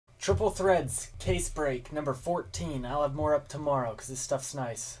Triple Threads case break number 14. I'll have more up tomorrow because this stuff's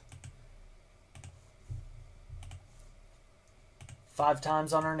nice. 5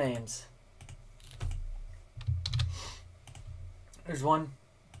 times on our names. There's 1,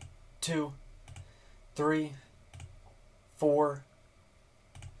 2, 3, 4,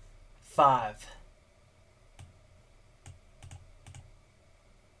 5.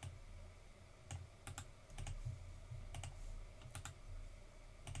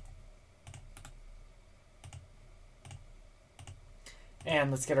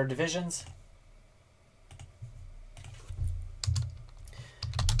 And let's get our divisions.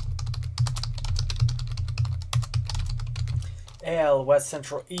 AL West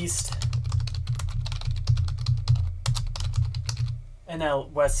Central East.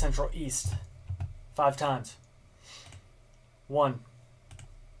 NL West Central East. 5 times. 1,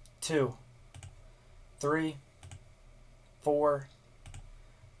 2, 3, 4,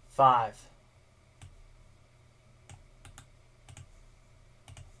 5.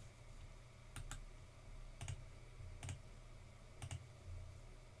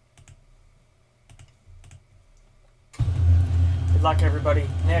 Good luck, everybody.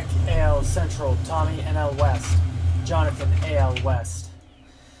 Nick, AL Central. Tommy, NL West. Jonathan, AL West.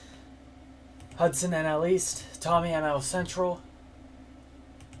 Hudson, NL East. Tommy, NL Central.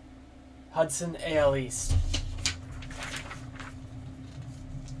 Hudson, AL East.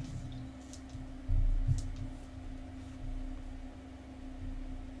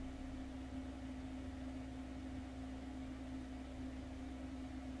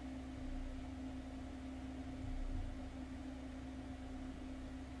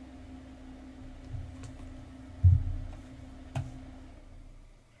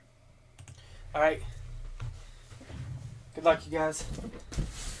 All right. Good luck, you guys.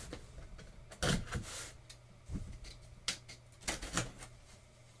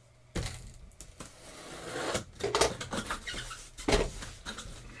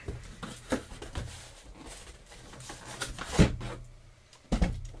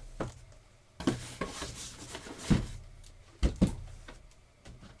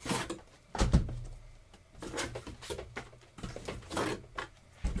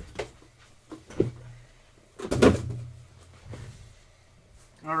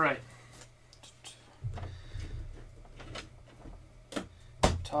 All right.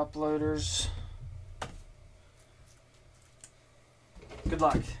 Top loaders. Good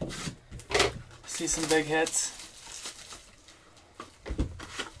luck. See some big hits.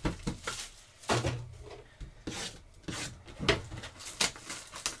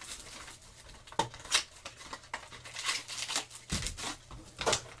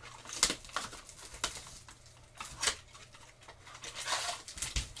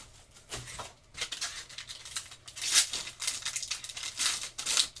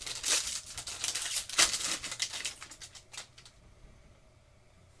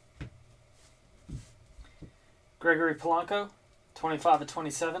 Gregory Polanco,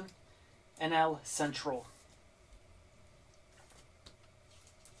 25/27, NL Central.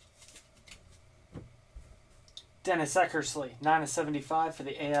 Dennis Eckersley, 9/75 for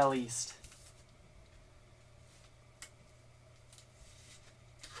the AL East.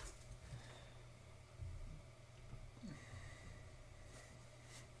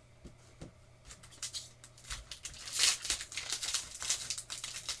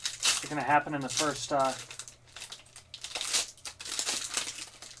 It's going to happen in the first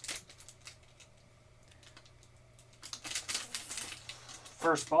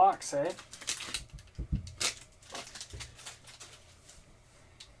first box, eh?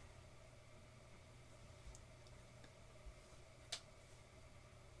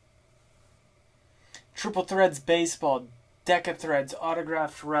 Triple Threads Baseball, Deca Threads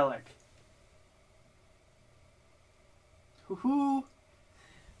Autographed Relic. Woohoo!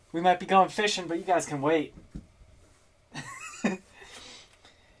 We might be going fishing, but you guys can wait.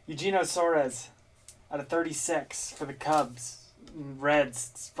 Eugenio Suarez out of 36 for the Cubs.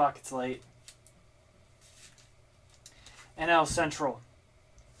 Reds. Fuck, it's late. NL Central.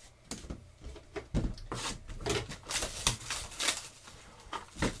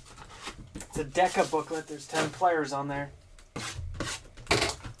 It's a Deca booklet. There's 10 players on there.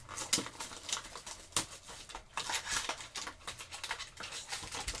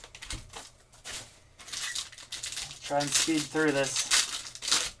 Try and speed through this.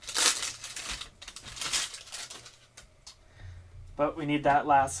 But we need that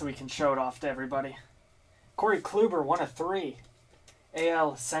last so we can show it off to everybody. Corey Kluber, 1/3.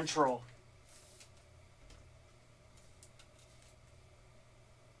 AL Central.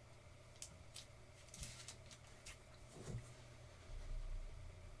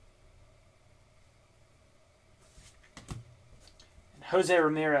 Jose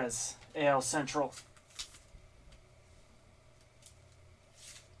Ramirez, AL Central.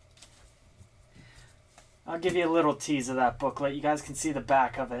 I'll give you a little tease of that booklet. You guys can see the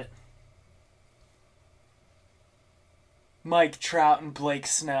back of it. Mike Trout and Blake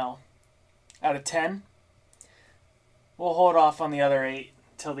Snell. Out of 10. We'll hold off on the other 8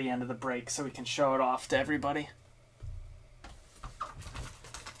 till the end of the break so we can show it off to everybody.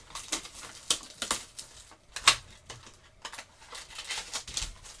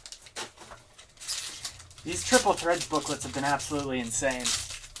 These Triple Threads booklets have been absolutely insane.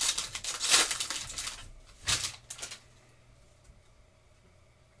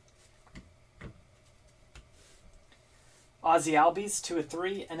 Ozzy Albies, 2 of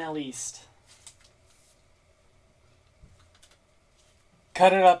 3, NL East.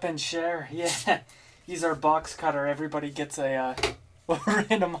 Cut it up and share. Yeah, he's our box cutter. Everybody gets a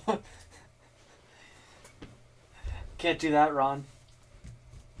random. Can't do that, Ron.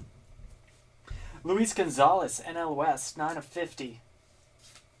 Luis Gonzalez, NL West, 9 of 50.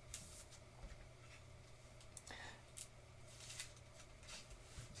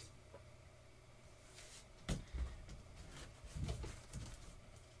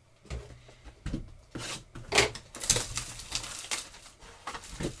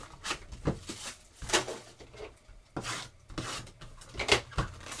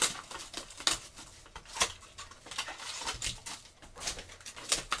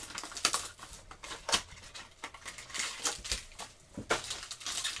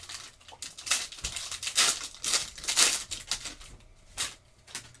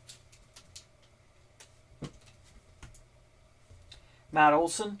 Matt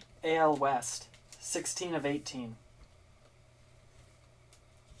Olson, AL West, 16 of 18.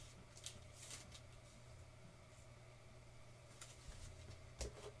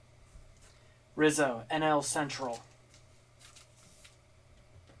 Rizzo, NL Central.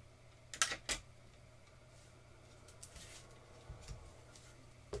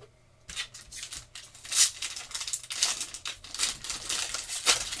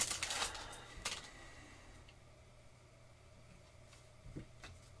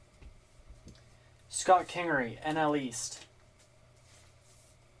 Scott Kingery, NL East.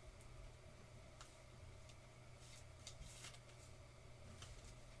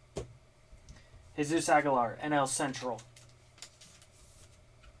 Jesus Aguilar, NL Central.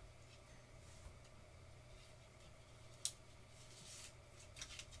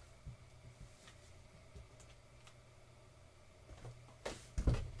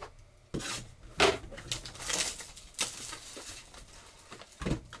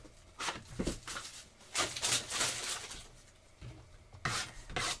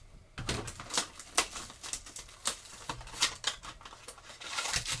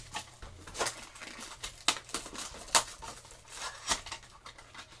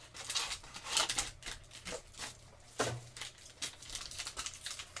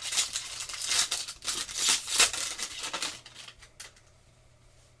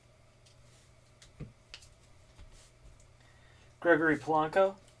 Gregory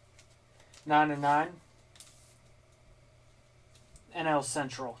Polanco, 9 of 9. NL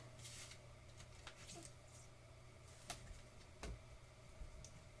Central.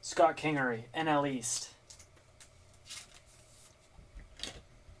 Scott Kingery, NL East.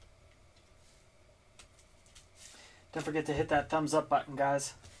 Don't forget to hit that thumbs up button,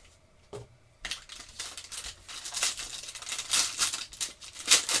 guys.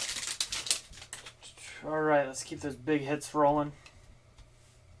 Alright, let's keep those big hits rolling.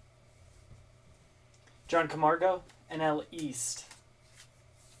 John Camargo, NL East.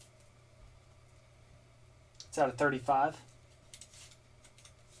 It's out of 35.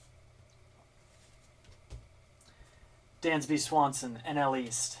 Dansby Swanson, NL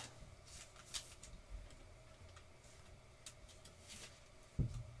East.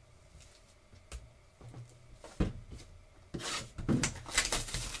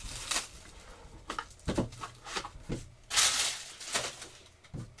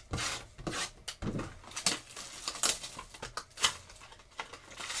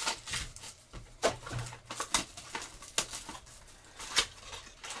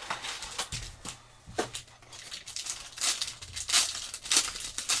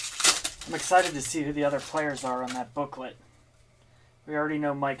 I'm excited to see who the other players are on that booklet. We already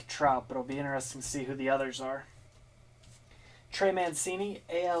know Mike Trout, but it'll be interesting to see who the others are. Trey Mancini,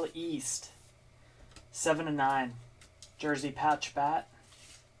 AL East, 7 of 9. Jersey patch bat.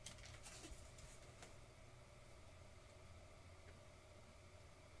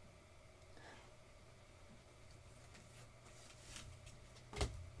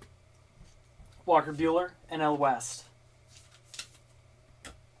 Walker Buehler, NL West.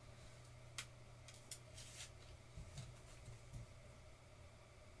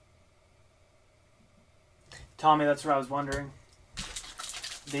 Tommy, that's what I was wondering.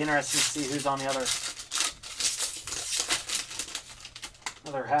 Be interesting to see who's on the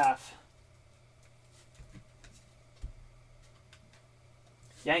other half.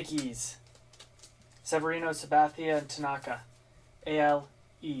 Yankees. Severino, Sabathia, and Tanaka. AL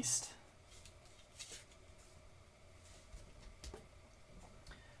East.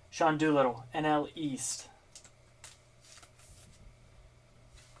 Sean Doolittle, NL East.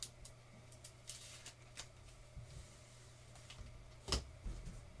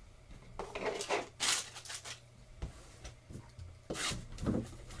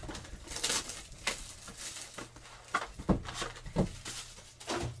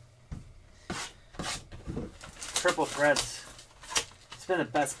 Triple Threads. It's been the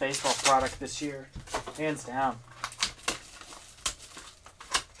best baseball product this year, hands down.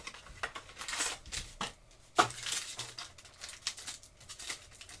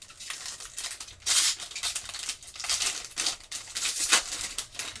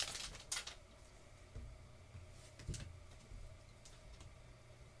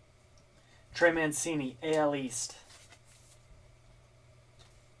 Trey Mancini, AL East.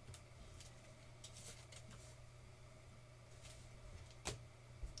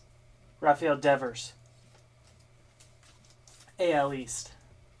 Rafael Devers, AL East.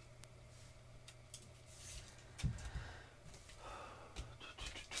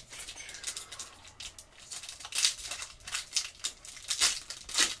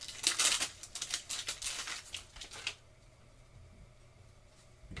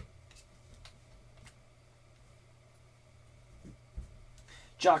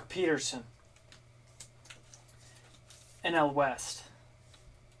 Jock Peterson, NL West.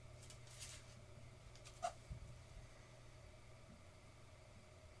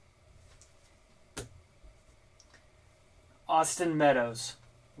 Austin Meadows,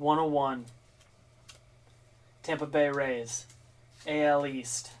 101. Tampa Bay Rays, AL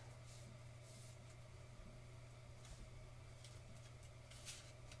East.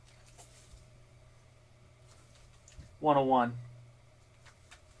 (101).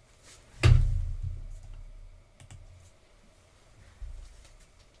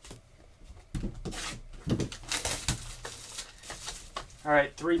 All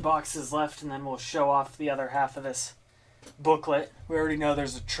right, 3 boxes left, and then we'll show off the other half of this booklet. We already know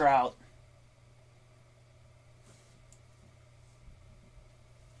there's a Trout.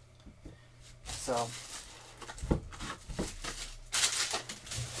 So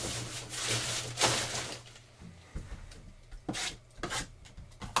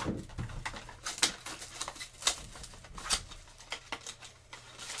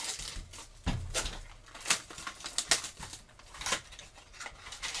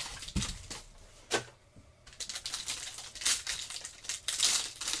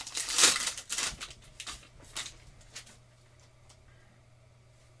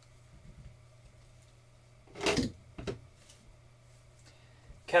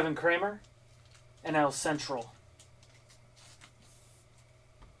Kevin Kramer, NL Central.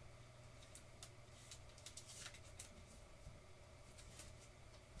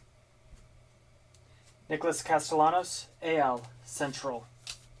 Nicholas Castellanos, AL Central.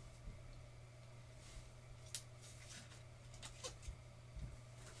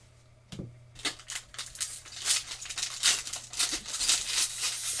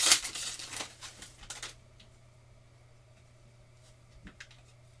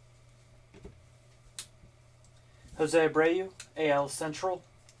 Jose Abreu, AL Central.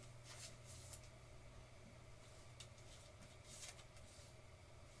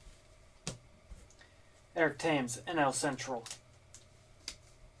 Eric Thames, NL Central.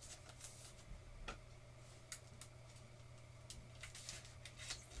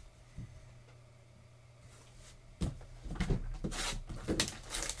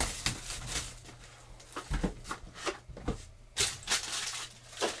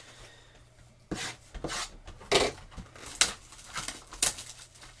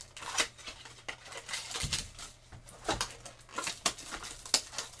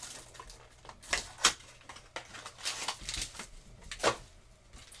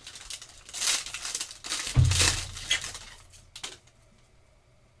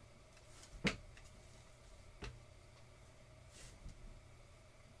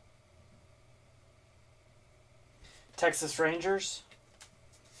 Texas Rangers,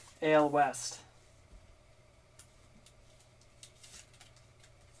 AL West.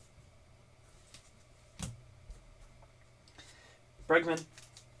 Bregman,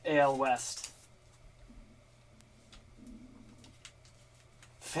 AL West.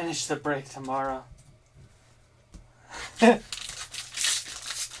 Finish the break tomorrow.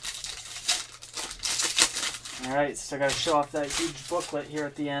 Alright, still got to show off that huge booklet here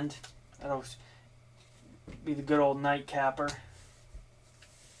at the end. That'll be the good old nightcapper.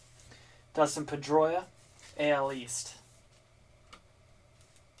 Dustin Pedroia, AL East.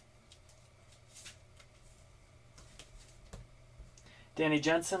 Danny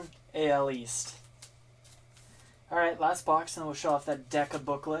Jensen, AL East. Alright, last box, and then we'll show off that Deca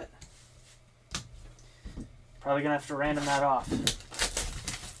booklet. Probably going to have to random that off.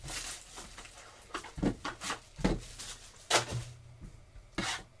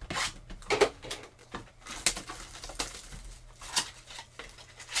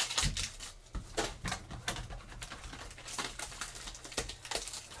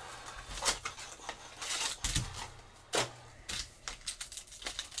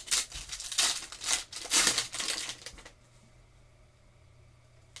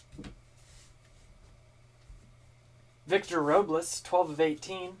 Victor Robles, 12 of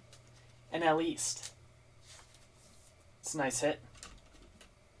 18, NL East. It's a nice hit.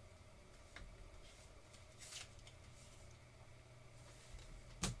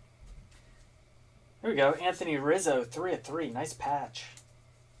 Here we go. Anthony Rizzo, 3 of 3. Nice patch.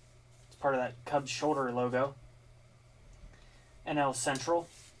 It's part of that Cubs shoulder logo. NL Central.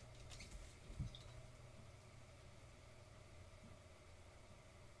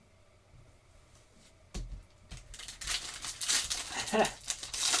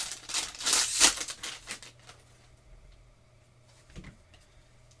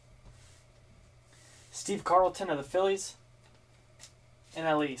 Steve Carlton of the Phillies,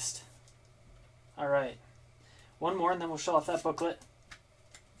 NL East. All right. One more, and then we'll show off that booklet.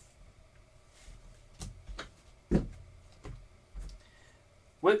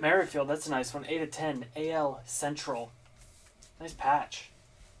 Whit Merrifield, that's a nice one. 8 of 10, AL Central. Nice patch.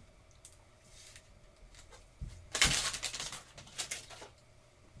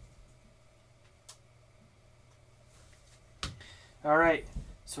 All right.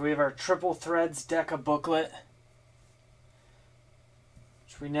 So we have our Triple Threads Deca booklet,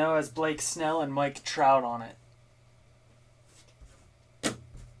 which we know has Blake Snell and Mike Trout on it.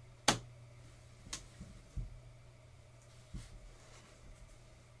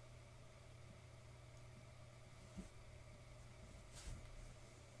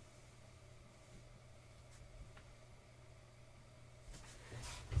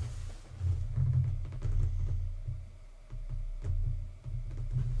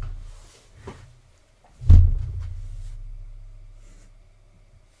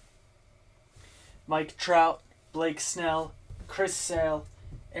 Mike Trout, Blake Snell, Chris Sale,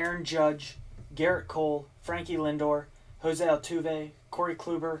 Aaron Judge, Garrett Cole, Frankie Lindor, Jose Altuve, Corey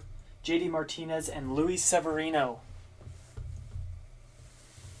Kluber, JD Martinez, and Luis Severino.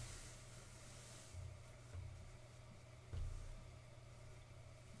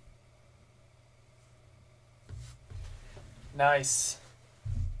 Nice.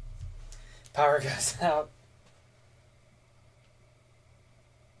 Power goes out.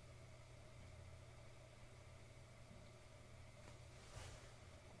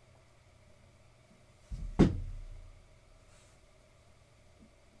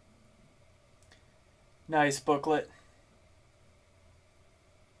 Nice booklet.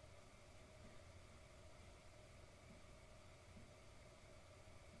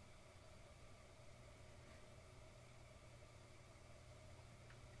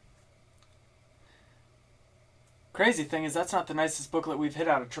 Crazy thing is that's not the nicest booklet we've hit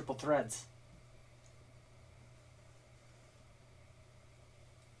out of Triple Threads.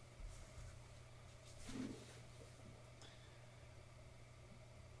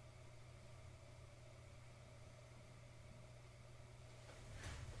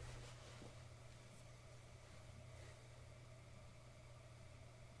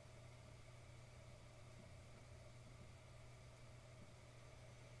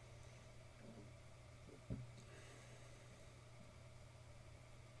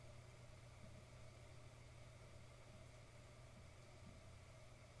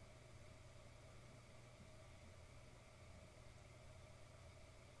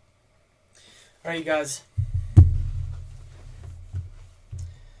 All right, you guys.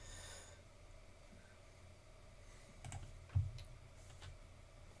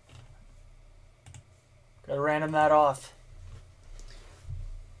 Gotta random that off.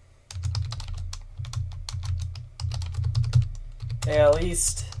 AL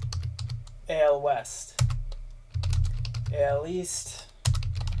East, AL West. AL East,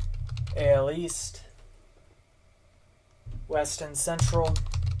 AL East, West and Central.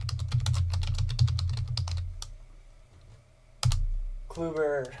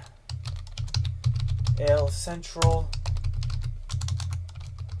 Kluber, AL Central,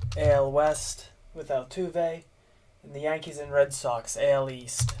 AL West with Altuve, And the Yankees and Red Sox, AL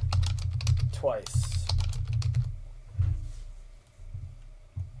East, twice.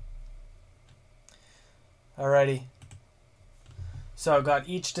 Alrighty. So I've got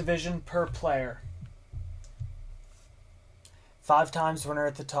each division per player. 5 times winner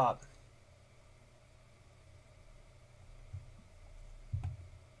at the top.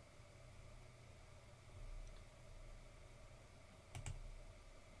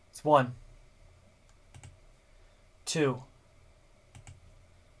 It's 1, 2,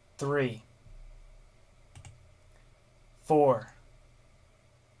 3, 4,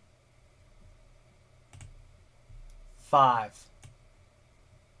 5.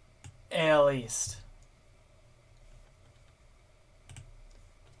 AL East.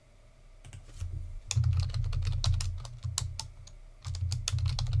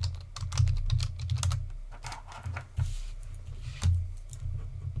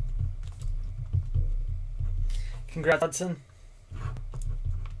 Congrats, Hudson.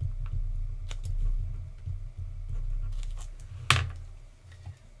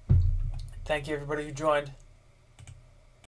 Thank you, everybody who joined.